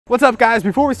What's up guys?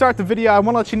 Before we start the video, I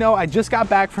want to let you know I just got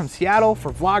back from Seattle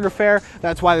for Vlogger Fair.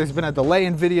 That's why there's been a delay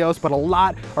in videos, but a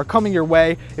lot are coming your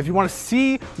way. If you want to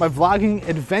see my vlogging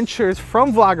adventures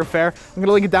from Vlogger Fair, I'm going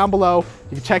to link it down below.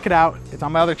 You can check it out. It's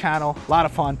on my other channel. A lot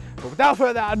of fun. But without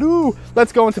further ado,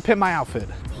 let's go into Pimp My Outfit.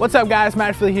 What's up guys?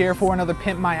 Matt here for another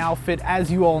Pimp My Outfit.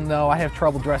 As you all know, I have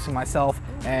trouble dressing myself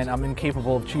and I'm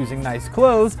incapable of choosing nice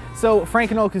clothes. So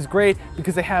Frank & Oak is great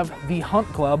because they have the Hunt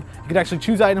Club. You can actually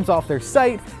choose items off their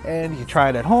site and you try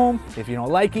it at home. If you don't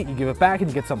like it, you give it back and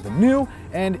you get something new.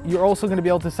 And you're also going to be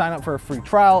able to sign up for a free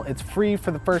trial. It's free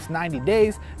for the first 90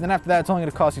 days. And then after that, it's only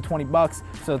going to cost you 20 bucks.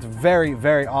 So it's very,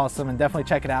 very awesome and definitely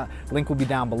check it out. Link will be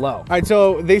down below. All right,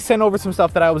 so they sent over some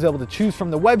stuff that I was able to choose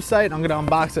from the website. I'm going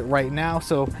to unbox it right now.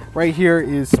 So right here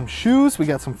is some shoes. We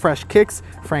got some fresh kicks,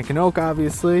 Frank & Oak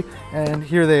obviously. And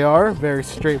here they are, very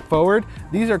straightforward.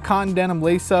 These are cotton denim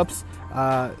lace-ups.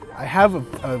 I have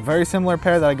a very similar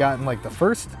pair that I got in like the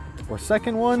first or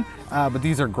second one, but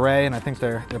these are gray and I think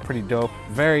they're pretty dope.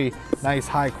 Very nice,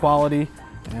 high quality,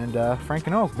 and Frank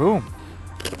 & Oak, boom.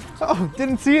 Oh,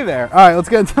 didn't see you there. All right, let's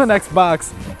get into the next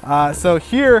box. So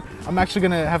here, I'm actually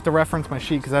gonna have to reference my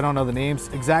sheet because I don't know the names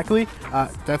exactly.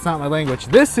 That's not my language.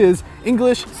 This is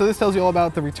English, so this tells you all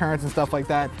about the returns and stuff like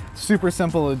that. Super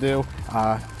simple to do.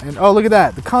 And oh, look at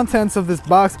that. The contents of this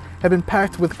box have been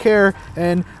packed with care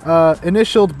and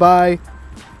initialed by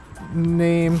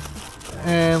name.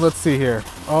 And let's see here.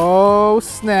 Oh,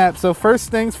 snap. So first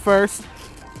things first,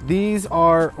 these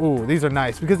are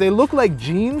nice because they look like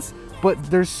jeans, but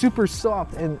they're super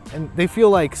soft and they feel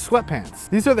like sweatpants.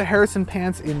 These are the Harrison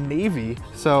pants in navy.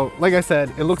 So like I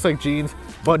said, it looks like jeans,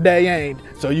 but they ain't.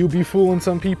 So you'll be fooling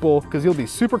some people because you'll be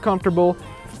super comfortable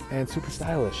and super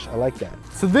stylish. I like that.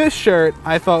 So this shirt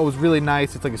I thought was really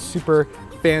nice. It's like a super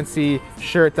fancy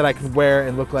shirt that I can wear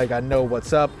and look like I know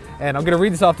what's up. And I'm gonna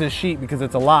read this off this sheet because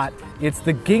it's a lot. It's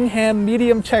the Gingham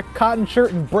medium check cotton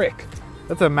shirt in brick.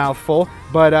 That's a mouthful,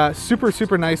 but super,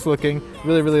 super nice looking.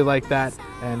 Really, really like that.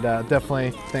 And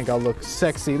definitely think I'll look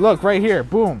sexy. Look right here,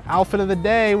 boom, outfit of the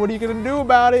day. What are you gonna do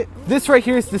about it? This right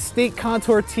here is the State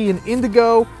Contour tee in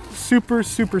indigo. Super,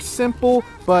 super simple,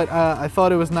 but I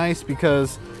thought it was nice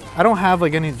because I don't have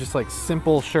like any just like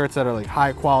simple shirts that are like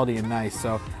high quality and nice.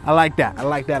 So I like that. I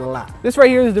like that a lot. This right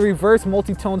here is the reverse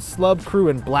multi-tone slub crew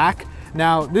in black.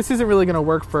 Now, this isn't really gonna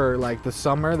work for like the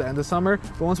summer, the end of summer,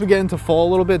 but once we get into fall a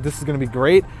little bit, this is gonna be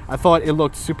great. I thought it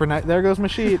looked super nice. There goes my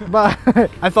sheet. But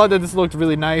I thought that this looked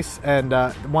really nice and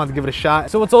wanted to give it a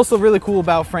shot. So what's also really cool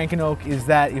about Frank & Oak is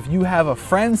that if you have a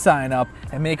friend sign up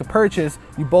and make a purchase,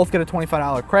 you both get a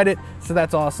 $25 credit. So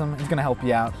that's awesome. It's gonna help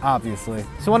you out, obviously.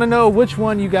 So I wanna know which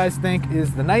one you guys think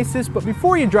is the nicest, but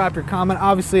before you drop your comment,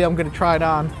 obviously I'm gonna try it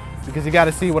on because you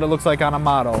gotta see what it looks like on a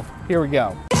model. Here we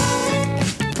go.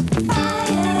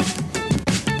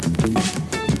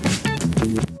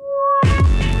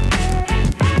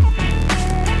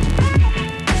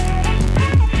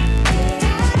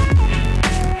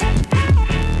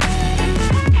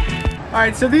 All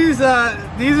right, so these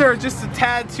are just a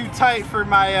tad too tight for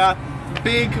my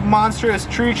big monstrous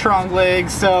tree trunk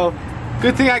legs. So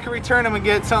good thing I can return them and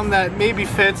get something that maybe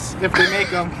fits if they make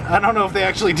them. I don't know if they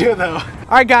actually do though.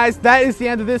 All right guys, that is the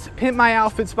end of this Pimp My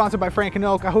Outfit sponsored by Frank &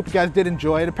 Oak. I hope you guys did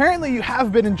enjoy it. Apparently you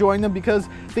have been enjoying them because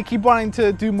they keep wanting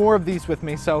to do more of these with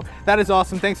me. So that is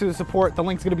awesome. Thanks for the support. The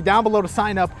link's gonna be down below to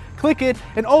sign up. Click it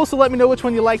and also let me know which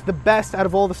one you like the best out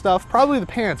of all the stuff. Probably the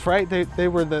pants, right? They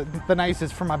were the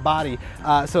nicest for my body.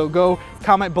 So go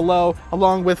comment below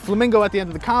along with Flamingo at the end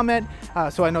of the comment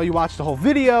so I know you watched the whole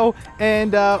video.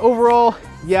 And overall,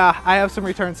 yeah, I have some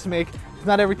returns to make.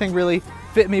 Not everything really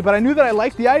fit me, but I knew that I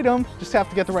liked the item. Just have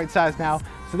to get the right size now.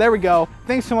 So there we go.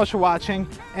 Thanks so much for watching,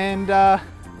 and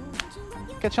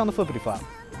catch you on the flippity flop.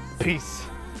 Peace.